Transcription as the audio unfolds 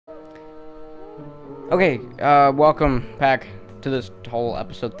Okay, welcome back to this whole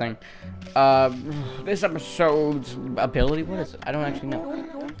episode thing. This episode's ability, what is it? I don't actually know.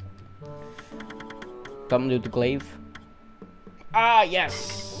 Something to do with the glaive? Ah,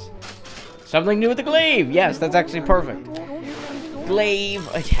 yes! Something new with the glaive! Yes, that's actually perfect. Glaive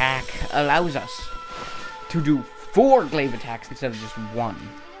attack allows us to do 4 glaive attacks instead of just 1.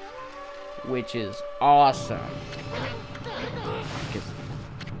 Which is awesome. Because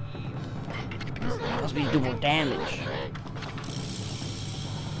it allows me to do more damage.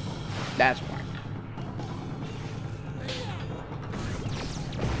 That's why.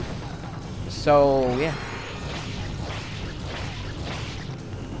 So, yeah.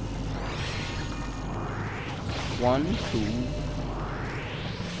 One, two.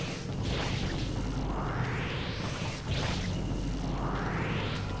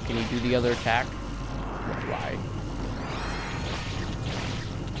 Can you do the other attack? Why?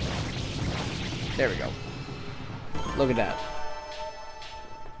 There we go. Look at that.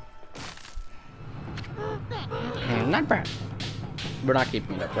 And not bad. We're not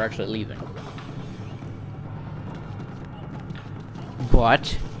keeping it up. We're actually leaving.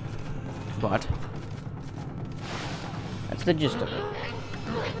 But that's the gist of it.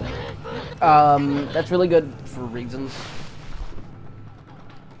 That's really good for reasons.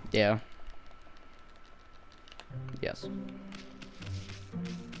 Yeah. Yes.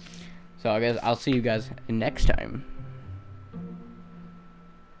 So I guess I'll see you guys next time.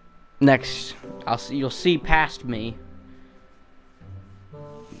 You'll see past me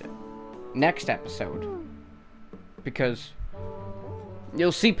next episode. Because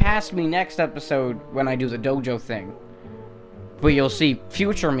you'll see past me next episode when I do the dojo thing. But you'll see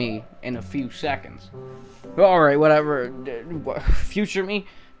future me in a few seconds. Alright, whatever. Future me?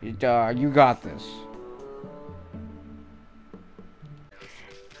 You got this.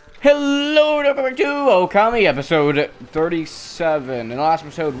 Hello, welcome back to Okami, episode 37. In the last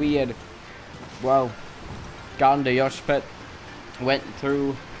episode, we had, well, gotten to Yosh Pit, went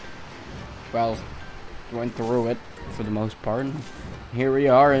through it for the most part. And here we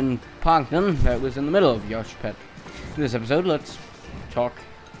are in Pongton, that was in the middle of Yosh Pit. In this episode, let's talk.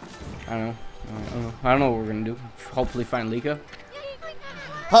 I don't know what we're gonna do. Hopefully, find Lika.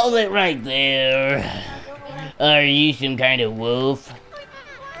 Hold it right there. Are you some kind of wolf?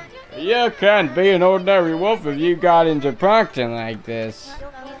 You can't be an ordinary wolf if you got into Pongton like this.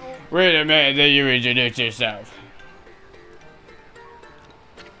 Wait a minute, then you introduce yourself.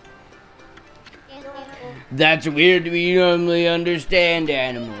 That's weird. We normally understand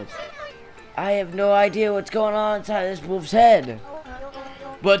animals. I have no idea what's going on inside this wolf's head.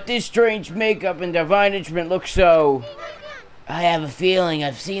 But this strange makeup and divine instrument looks so... I have a feeling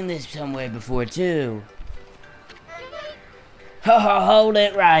I've seen this somewhere before, too. Hold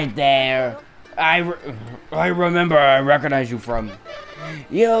it right there. I remember I recognize you from.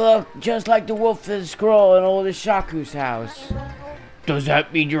 You look just like the wolf of the scroll in old Shaku's house. Does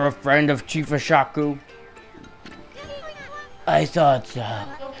that mean you're a friend of Chief Shaku? I thought so.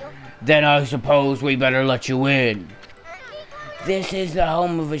 Then I suppose we better let you in. This is the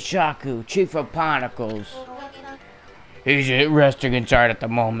home of Shaku, Chief of Panicles. He's resting inside at the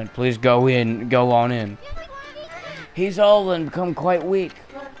moment. Please go on in. He's old and become quite weak.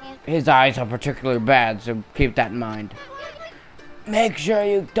 His eyes are particularly bad, so keep that in mind. Make sure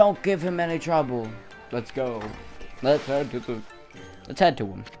you don't give him any trouble. Let's go. Let's head to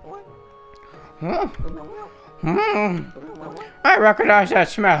him. Huh? I recognize that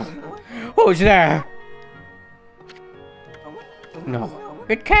smell. Who's there? No,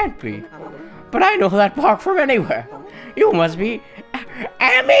 it can't be. But I know that bark from anywhere. You must be...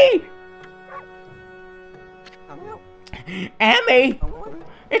 Amy! Amy!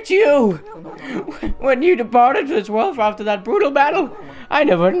 It's you! When you departed this world after that brutal battle, I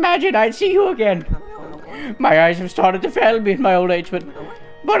never imagined I'd see you again. My eyes have started to fail me in my old age,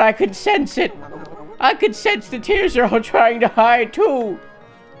 but I could sense it. I could sense the tears you're all trying to hide, too.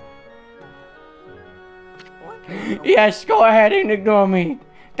 Yes, go ahead and ignore me.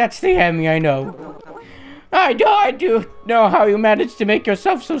 That's the Amy I know. I do know how you managed to make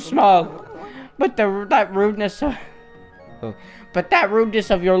yourself so small. But that rudeness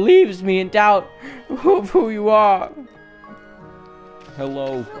of yours leaves me in doubt of who you are.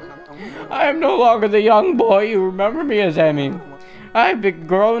 Hello. I am no longer the young boy you remember me as, Amy. I've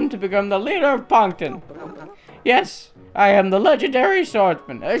grown to become the leader of Pongton. Yes, I am the legendary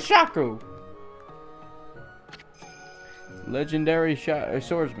swordsman, Shaku. Legendary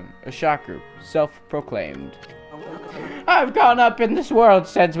swordsman, Shaku, self-proclaimed. I've gone up in this world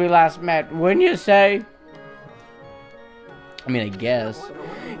since we last met, wouldn't you say? I mean, I guess.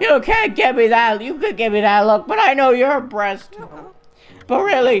 You can't give me that. You could give me that look, but I know you're impressed. But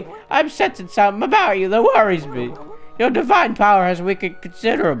really, I'm sensing something about you that worries me. Your divine power has weakened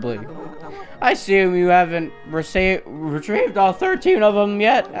considerably. I assume you haven't retrieved all 13 of them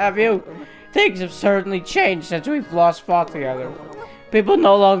yet, have you? Things have certainly changed since we've last fought together. People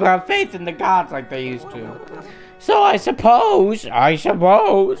no longer have faith in the gods like they used to. So I suppose,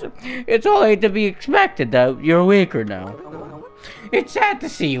 it's only to be expected that you're weaker now. It's sad to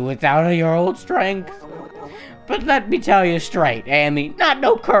see you without your old strength. But let me tell you straight, Amy, not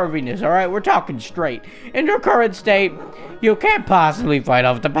no curviness, alright? We're talking straight. In your current state, you can't possibly fight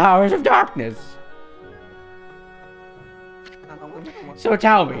off the powers of darkness. So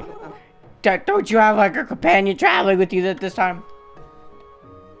tell me, don't you have like a companion traveling with you at this time?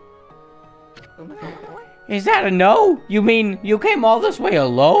 Is that a no? You mean you came all this way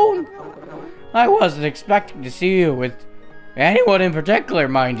alone? I wasn't expecting to see you with anyone in particular,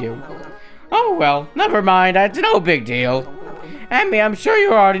 mind you. Oh well, never mind, it's no big deal. Amy, I'm sure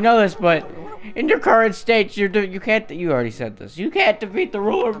you already know this, but in your current state, you already said this, you can't defeat the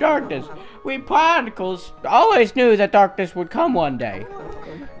ruler of darkness. We Chronicles always knew that darkness would come one day.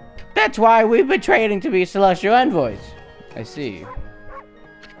 That's why we've been training to be celestial envoys. I see.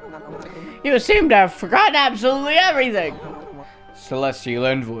 You seem to have forgotten absolutely everything. Celestial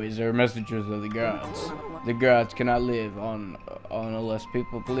envoys are messengers of the gods. The gods cannot live on unless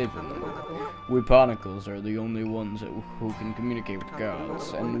people believe in them. We Chronicles are the only ones who can communicate with the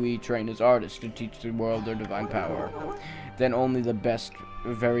gods, and we train as artists to teach the world their divine power. Then only the best,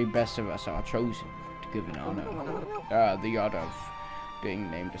 very best of us are chosen to give an honor. The honor of being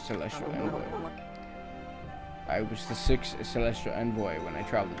named a celestial envoy. I was the 6th celestial envoy when I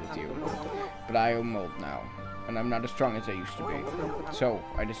traveled with you, but I am old now, and I'm not as strong as I used to be. So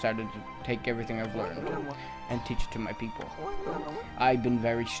I decided to take everything I've learned and teach it to my people. I've been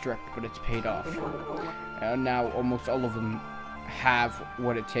very strict, but it's paid off. And now almost all of them have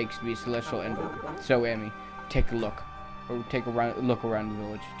what it takes to be a celestial envoy. So Amy, take a look, or take a look around the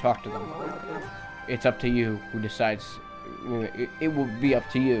village. Talk to them. It's up to you who decides. It will be up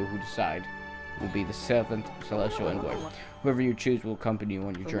to you who decide. Will be the 7th celestial envoy. Whoever you choose will accompany you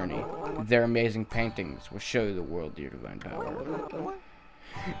on your journey. Their amazing paintings will show the world your divine power.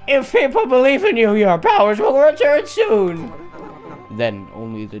 If people believe in you, your powers will return soon. Then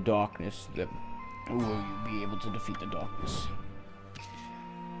only the darkness will you be able to defeat the darkness.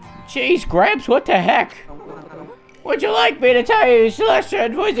 Jeez, Gramps, what the heck? Would you like me to tell you celestial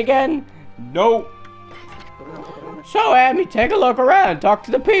envoys again? No. So, Amy, take a look around, talk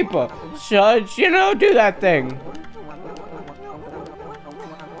to the people. So, do that thing.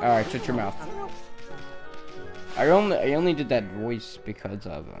 Alright, shut your mouth. I only did that voice because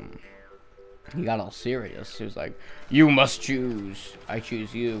of, he got all serious. He was like, you must choose. I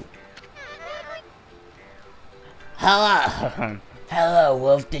choose you. Hello. Hello,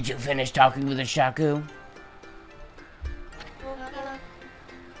 Wolf. Did you finish talking with the Shaku?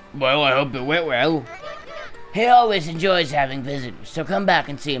 Well, I hope it went well. He always enjoys having visitors, so come back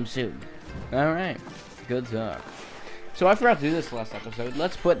and see him soon. Alright, good talk. So I forgot to do this last episode.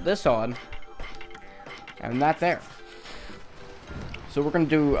 Let's put this on. And that there. So we're going to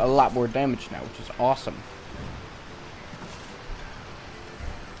do a lot more damage now, which is awesome.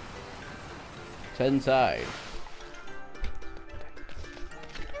 Let's head inside.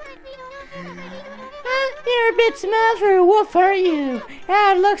 You're a bit small for a wolf, aren't you?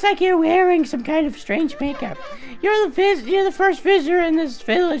 It looks like you're wearing some kind of strange makeup. You're the first visitor in this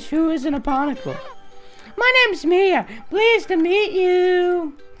village who isn't a barnacle. My name's Mia. Pleased to meet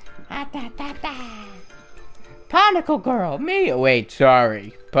you. Barnacle girl, Mia. Wait,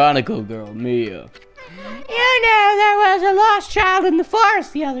 sorry. Barnacle girl, Mia. You know, there was a lost child in the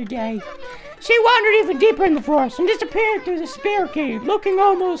forest the other day. She wandered even deeper in the forest and disappeared through the spear cave, looking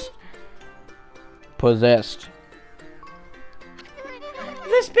almost possessed.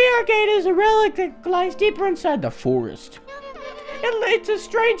 The spear gate is a relic that lies deeper inside the forest. It's a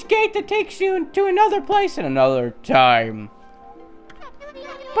strange gate that takes you to another place and another time.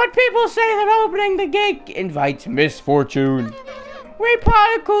 But people say that opening the gate invites misfortune. We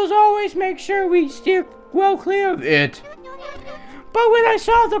Chronicles always make sure we steer well clear of it. But when I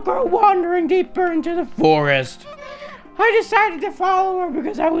saw the girl wandering deeper into the forest, I decided to follow her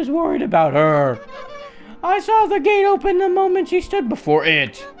because I was worried about her. I saw the gate open the moment she stood before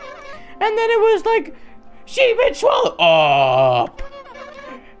it. And then it was like she'd been swallowed up.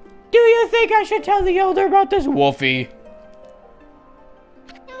 Do you think I should tell the elder about this, Wolfie?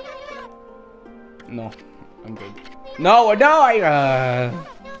 No, I'm good. No, I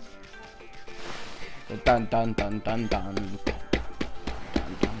dun dun dun dun dun.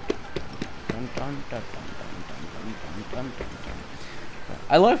 Dun, dun.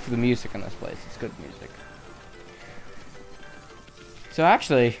 I love the music in this place. It's good music. So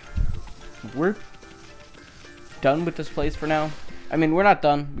actually, we're done with this place for now. I mean, we're not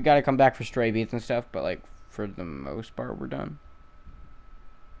done. We gotta come back for stray beats and stuff, but like for the most part, we're done.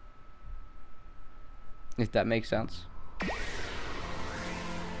 If that makes sense.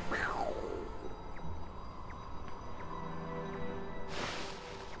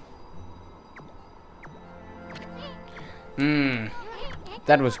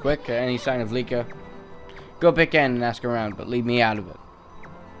 That was quick. Any sign of Lika? Go pick in and ask around, but leave me out of it.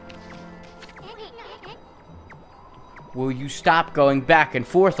 Will you stop going back and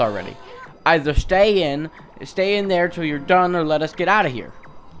forth already? Either stay in there till you're done, or let us get out of here.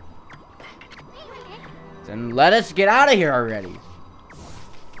 Then let us get out of here already.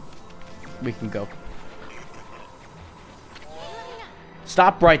 We can go.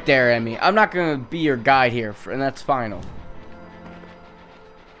 Stop right there, Emmy. I'm not gonna be your guide here, and that's final.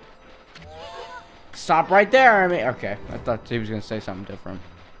 Stop right there, Emmy. Okay, I thought he was gonna say something different.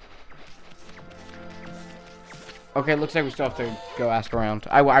 Okay, looks like we still have to go ask around.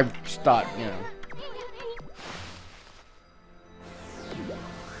 I just thought, you know.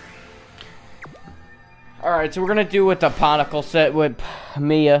 Alright, so we're gonna do what the Ponicle said, what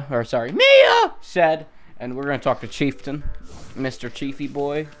Mia said, and we're gonna talk to Chieftain, Mr. Chiefy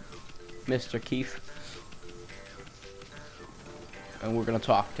Boy, Mr. Keith. And we're gonna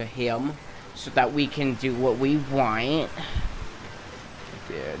talk to him so that we can do what we want.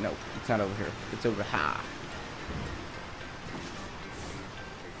 Yeah, no, it's not over here. It's over here.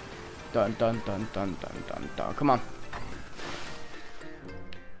 Dun dun dun dun dun dun dun. Come on.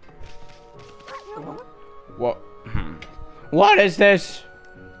 What? What is this?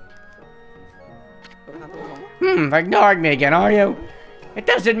 Ignoring me again, are you? It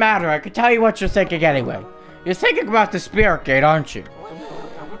doesn't matter. I can tell you what you're thinking anyway. You're thinking about the spirit gate, aren't you?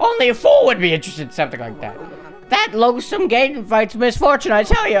 Only a fool would be interested in something like that. That loathsome gate invites misfortune, I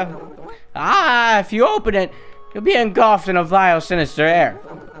tell you. Ah, if you open it, you'll be engulfed in a vile, sinister air.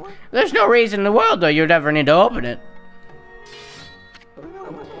 There's no reason in the world, though, you'd ever need to open it.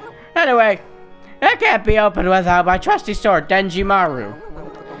 Anyway, it can't be opened without my trusty sword, Denji Maru.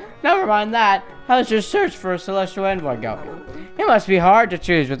 Never mind that. How's your search for a celestial envoy going? It must be hard to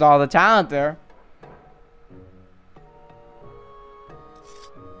choose with all the talent there.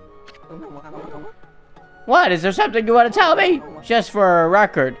 What? Is there something you want to tell me? Just for a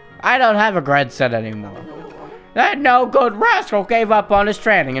record, I don't have a grandson anymore. That no-good rascal gave up on his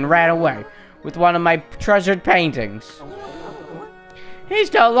training and ran away with one of my treasured paintings.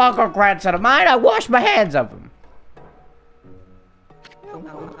 He's no longer a grandson of mine. I wash my hands of him.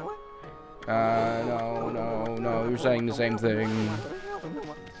 No. You're saying the same thing.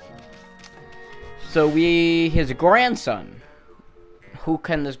 So his grandson. Who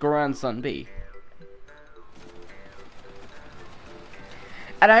can this grandson be?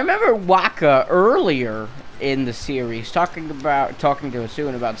 And I remember Waka earlier in the series talking to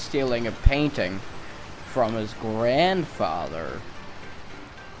Asuna about stealing a painting from his grandfather.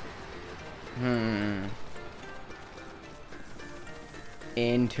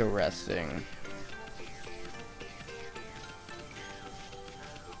 Interesting.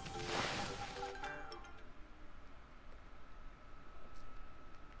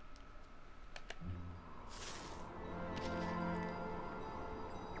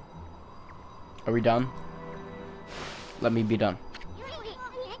 Are we done? Let me be done.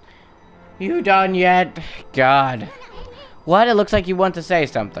 You done yet? God. What? It looks like you want to say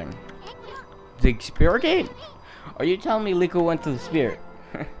something. The spirit gate? Are you telling me Liko went to the spirit?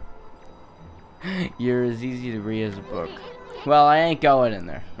 You're as easy to read as a book. Well, I ain't going in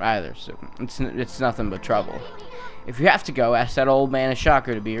there either, so it's nothing but trouble. If you have to go, ask that old man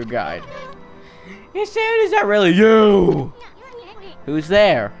Shaku to be your guide. You said, is that really you? Who's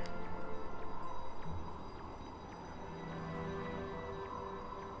there?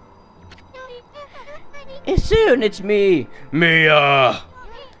 Soon, it's me, Mia.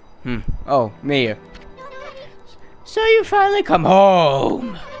 Oh, Mia. So you finally come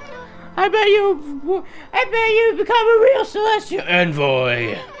home. I bet you become a real celestial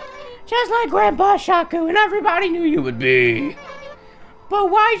envoy, just like Grandpa Shaku and everybody knew you would be. But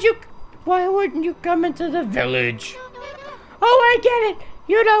why wouldn't you come into the village? Oh, I get it.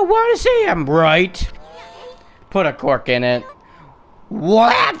 You don't want to see him, right? Put a cork in it.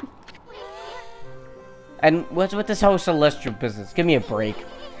 What? And what's with this whole celestial business? Give me a break.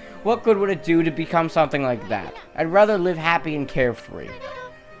 What good would it do to become something like that? I'd rather live happy and carefree.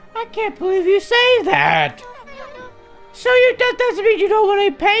 I can't believe you say that. So that doesn't mean you don't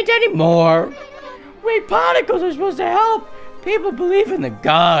want to paint anymore. We particles are supposed to help people believe in the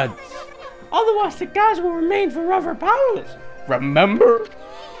gods. Otherwise, the gods will remain forever powerless. Remember?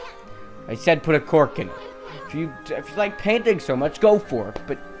 I said put a cork in it. If you like painting so much, go for it.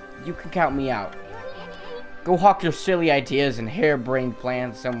 But you can count me out. Go hawk your silly ideas and harebrained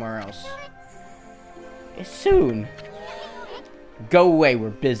plans somewhere else. Soon. Go away, we're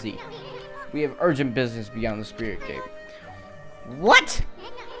busy. We have urgent business beyond the Spirit Gate. What?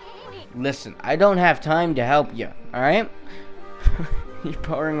 Listen, I don't have time to help you, alright? You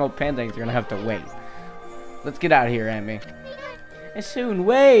boring old paintings are gonna have to wait. Let's get out of here, Amy. Soon,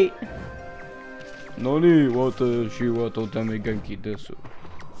 wait! Nani watashi wa toteme genki desu.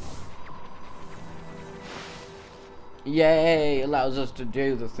 Yay, allows us to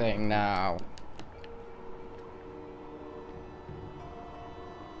do the thing now.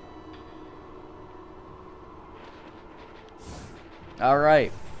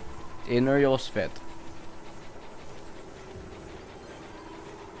 Alright. Inner Yosfet.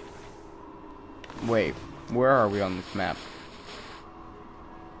 Wait, where are we on this map?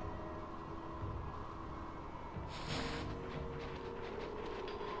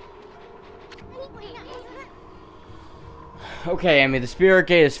 Okay, Amy, the Spirit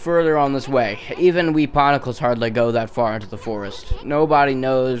Gate is further on this way. Even we Ponicles hardly go that far into the forest. Nobody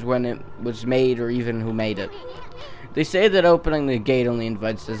knows when it was made or even who made it. They say that opening the gate only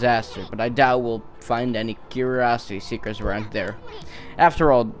invites disaster, but I doubt we'll find any curiosity seekers around there.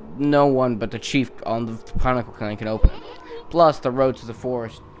 After all, no one but the chief on the Ponicle clan can open it. Plus, the road to the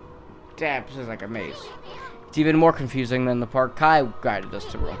forest, damn, this is like a maze. It's even more confusing than the part Kai guided us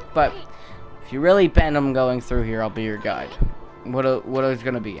through. But if you really plan on going through here, I'll be your guide. What is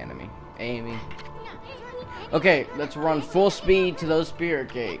gonna be, enemy? Amy. Okay, let's run full speed to those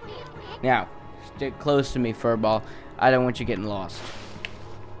Spirit Gate. Now, stick close to me, Furball. I don't want you getting lost.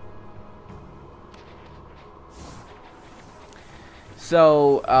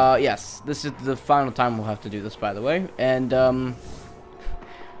 So, yes, this is the final time we'll have to do this, by the way. And,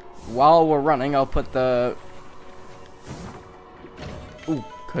 while we're running, I'll put the... Ooh,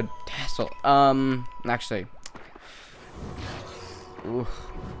 good tassel. Actually... Ooh.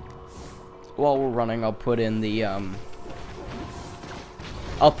 While we're running, I'll put in the,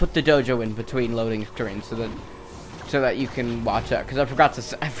 I'll put the dojo in between loading screens so that you can watch that, because I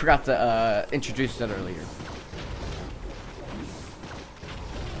forgot to introduce that earlier.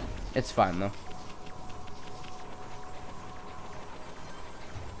 It's fine though.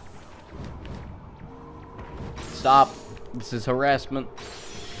 Stop. This is harassment.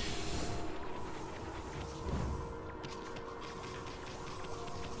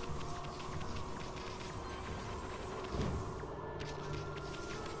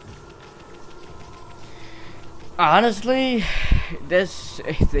 Honestly,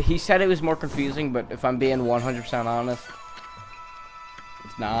 he said it was more confusing, but if I'm being 100% honest,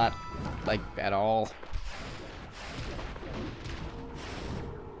 it's not, like, at all.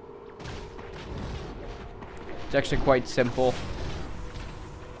 It's actually quite simple.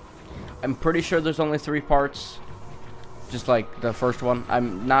 I'm pretty sure there's only 3 parts, just like the first one.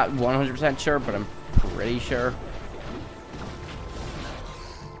 I'm not 100% sure, but I'm pretty sure.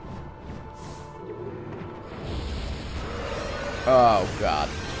 Oh god.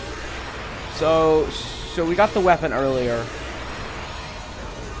 So we got the weapon earlier.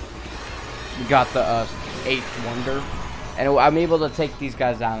 We got the 8th wonder, and I'm able to take these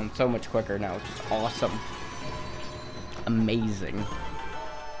guys down so much quicker now, which is awesome. Amazing.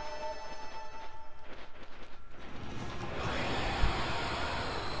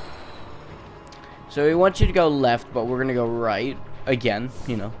 So we want you to go left, but we're gonna go right again,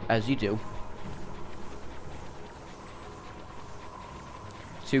 you know, as you do.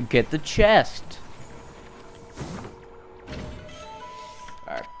 To get the chest.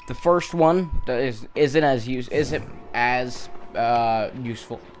 Alright, the first one that isn't as useful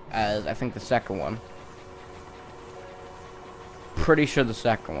as I think the second one. Pretty sure the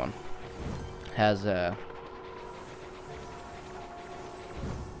second one has a.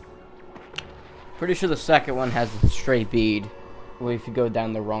 Pretty sure the second one has a stray bead. Well, if you go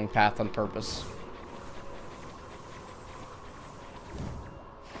down the wrong path on purpose.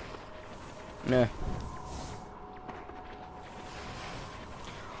 Nah.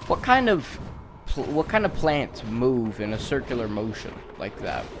 What kind of plants move in a circular motion like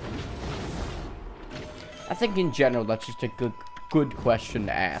that? I think in general that's just a good question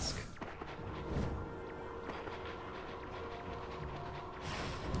to ask.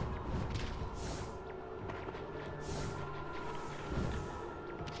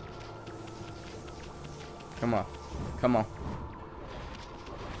 Come on. Come on.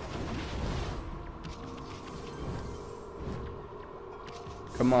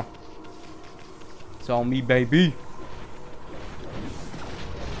 Come on. It's all me, baby.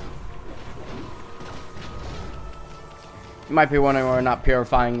 You might be wondering why we're not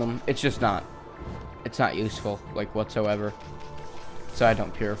purifying them. It's just not. It's not useful, like, whatsoever. So I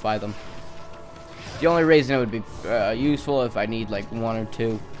don't purify them. The only reason it would be useful if I need, like, 1 or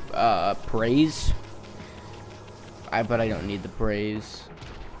 2 praise. But I don't need the praise.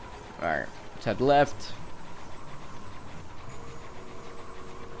 Alright, let's head left.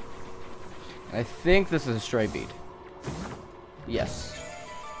 I think this is a stray bead. Yes.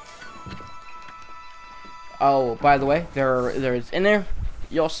 Oh, by the way, there's inner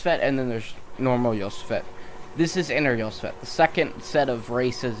Yosfet and then there's normal Yosfet. This is inner Yosfet. The second set of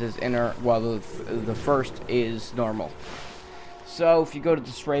races is inner, while the first is normal. So if you go to the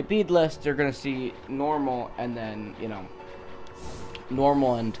stray bead list, you're gonna see normal and then, you know,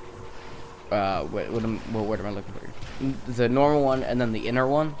 normal and what word am I looking for? The normal one and then the inner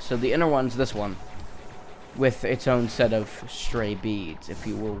one. So the inner one's this one, with its own set of stray beads, if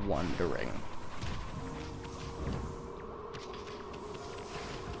you were wondering.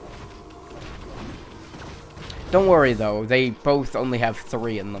 Don't worry though, they both only have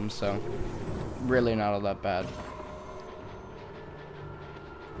 3 in them, so really not all that bad.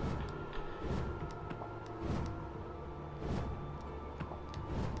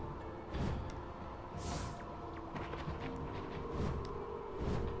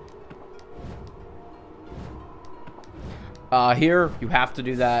 Here, you have to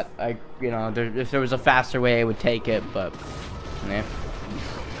do that. You know, if there was a faster way, I would take it, but, yeah.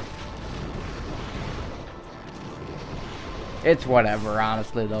 It's whatever,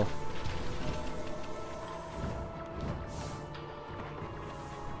 honestly, though.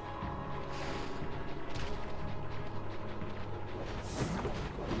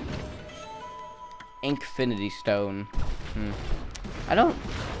 Infinity Stone. I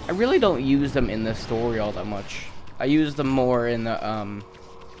really don't use them in this story all that much. I use them more in the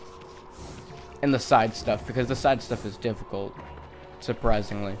side stuff, because the side stuff is difficult,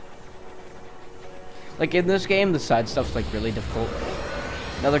 surprisingly. Like, in this game, the side stuff's, like, really difficult.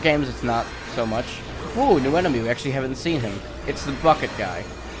 In other games, it's not so much. Ooh, new enemy. We actually haven't seen him. It's the bucket guy.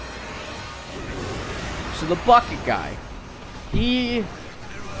 So the bucket guy, he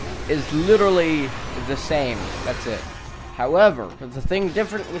is literally the same. That's it. However, the thing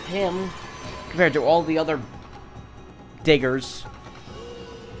different with him compared to all the other diggers,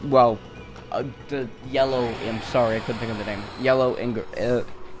 well, the yellow imp, sorry, I couldn't think of the name.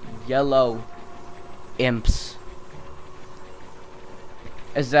 Yellow imps,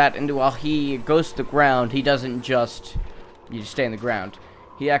 is that, and while he goes to the ground, he doesn't just stay in the ground.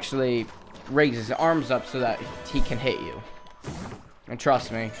 He actually raises his arms up so that he can hit you. And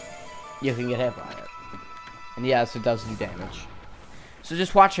trust me, you can get hit by it. And yes, it does do damage. So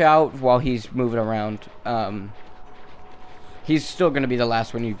just watch out while he's moving around. He's still going to be the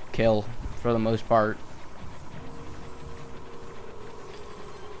last one you kill, for the most part.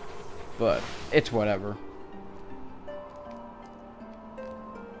 But it's whatever.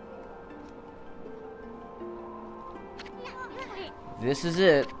 This is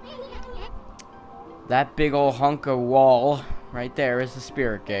it. That big old hunk of wall right there is the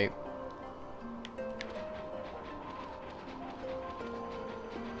spirit gate.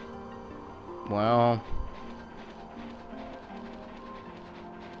 Well,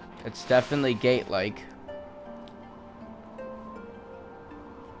 it's definitely gate-like.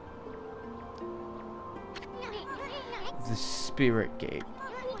 The spirit gate.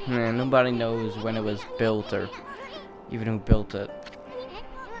 Man, nobody knows when it was built or even who built it.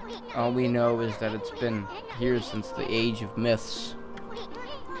 All we know is that it's been here since the age of myths.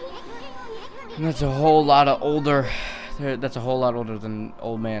 And that's a whole lot of older. That's a whole lot older than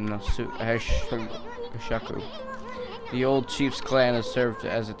Old Man Hashaku. The old chief's clan has served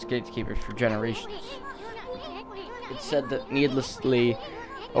as its gatekeepers for generations. It's said that needlessly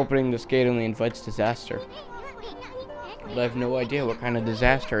opening this gate only invites disaster. But I have no idea what kind of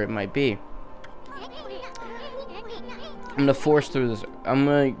disaster it might be. I'm gonna force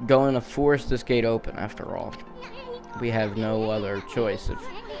this gate open after all. We have no other choice if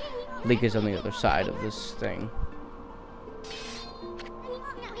Leek is on the other side of this thing.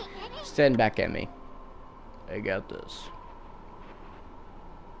 Stand back at me. I got this.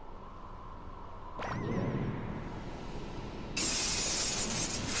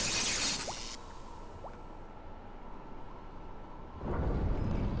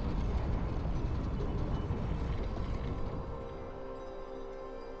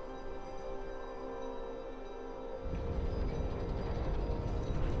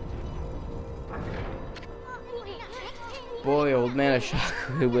 Boy, old man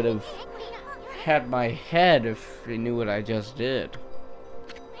Ashaku would have had my head if he knew what I just did.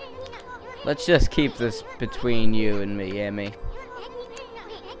 Let's just keep this between you and me, Emmy.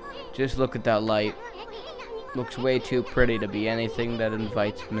 Just look at that light. Looks way too pretty to be anything that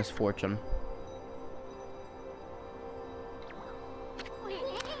invites misfortune.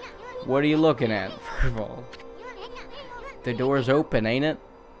 What are you looking at, first of all? The door's open, ain't it?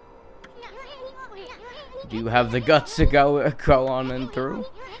 Do you have the guts to go on and through?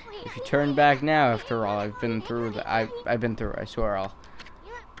 If you turn back now, after all, I've been through. I've been through. I swear I'll.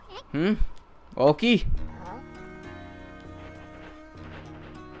 Oki?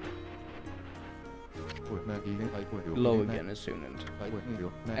 Low again as soon as.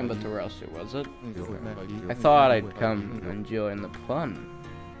 And but the rest it was it? I thought I'd come and join the fun.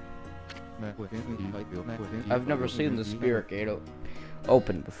 I've never seen the spirit gate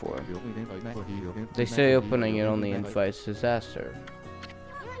open before. They say opening it only invites disaster.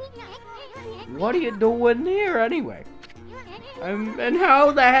 What are you doing here anyway? And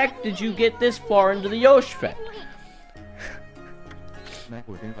how the heck did you get this far into the Yoshvet?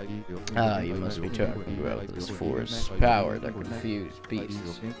 You must be talking about this force power that confused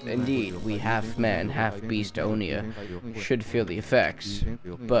beasts. Indeed, we half-man, half-beast Onia should feel the effects,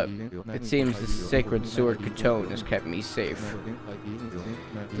 but it seems the sacred sword Kutone has kept me safe.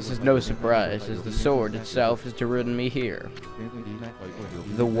 This is no surprise, as the sword itself has driven me here.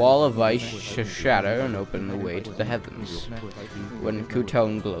 The wall of ice shall shatter and open the way to the heavens, when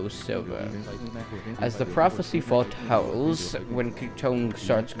Kutone glows silver. As the prophecy foretells, when Kutone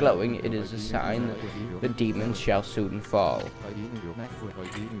starts glowing, it is a sign that the demons shall soon fall.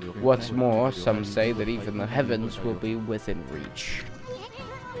 What's more, some say that even the heavens will be within reach.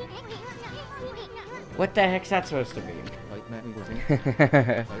 What the heck's that supposed to mean?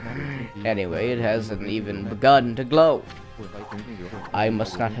 Anyway, it hasn't even begun to glow. I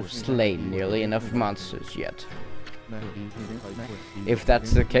must not have slain nearly enough monsters yet. If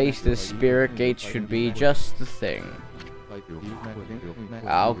that's the case, this spirit gate should be just the thing.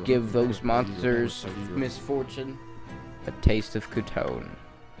 I'll give those monsters of misfortune a taste of Kutone.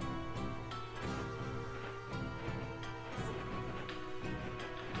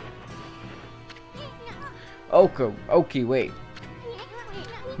 Oki, wait.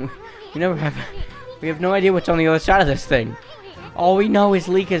 We have no idea what's on the other side of this thing. All we know is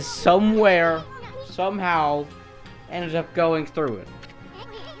Leek is somewhere, somehow, ended up going through it.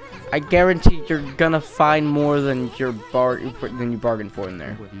 I guarantee you're gonna find more than you bargained for in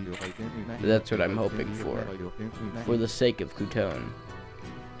there. That's what I'm hoping for the sake of Kutone.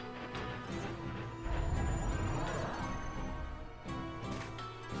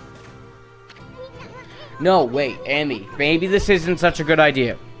 No, wait, Amy. Maybe this isn't such a good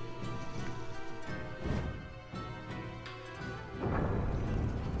idea.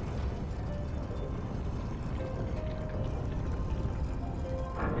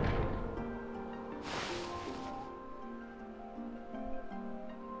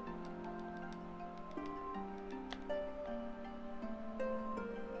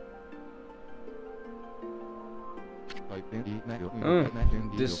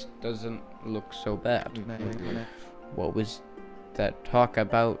 This doesn't look so bad. What was that talk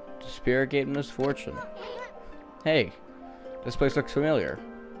about spirit gate and misfortune? Hey, this place looks familiar.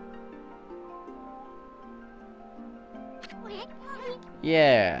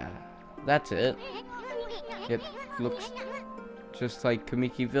 Yeah, that's it. It looks just like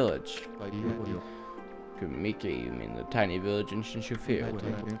Kamiki Village. Kamiki, you mean the tiny village in Shinshu Field.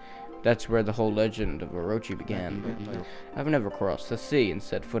 That's where the whole legend of Orochi began. I've never crossed the sea and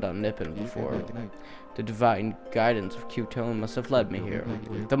set foot on Nippon before. The divine guidance of Kutone must have led me here.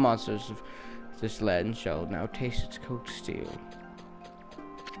 The monsters of this land shall now taste its cold steel.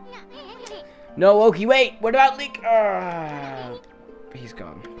 No, Oki, wait! What about Leek? He's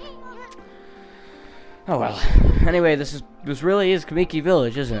gone. Oh well. Anyway, this really is Kamiki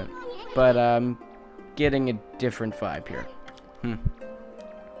Village, isn't it? But I'm getting a different vibe here.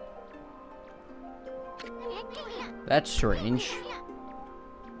 That's strange.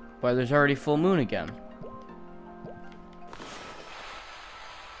 Why, there's already full moon again.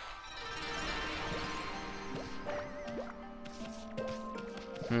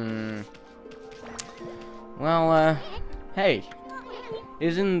 Well, hey.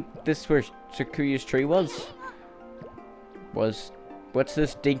 Isn't this where Sakuya's tree was? What's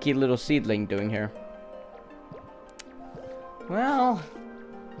this dinky little seedling doing here? Well,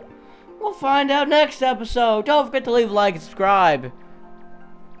 we'll find out next episode. Don't forget to leave a like and subscribe.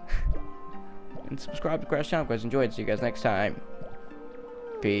 And subscribe to Crash Channel, guys. Enjoy it. See you guys next time.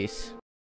 Peace.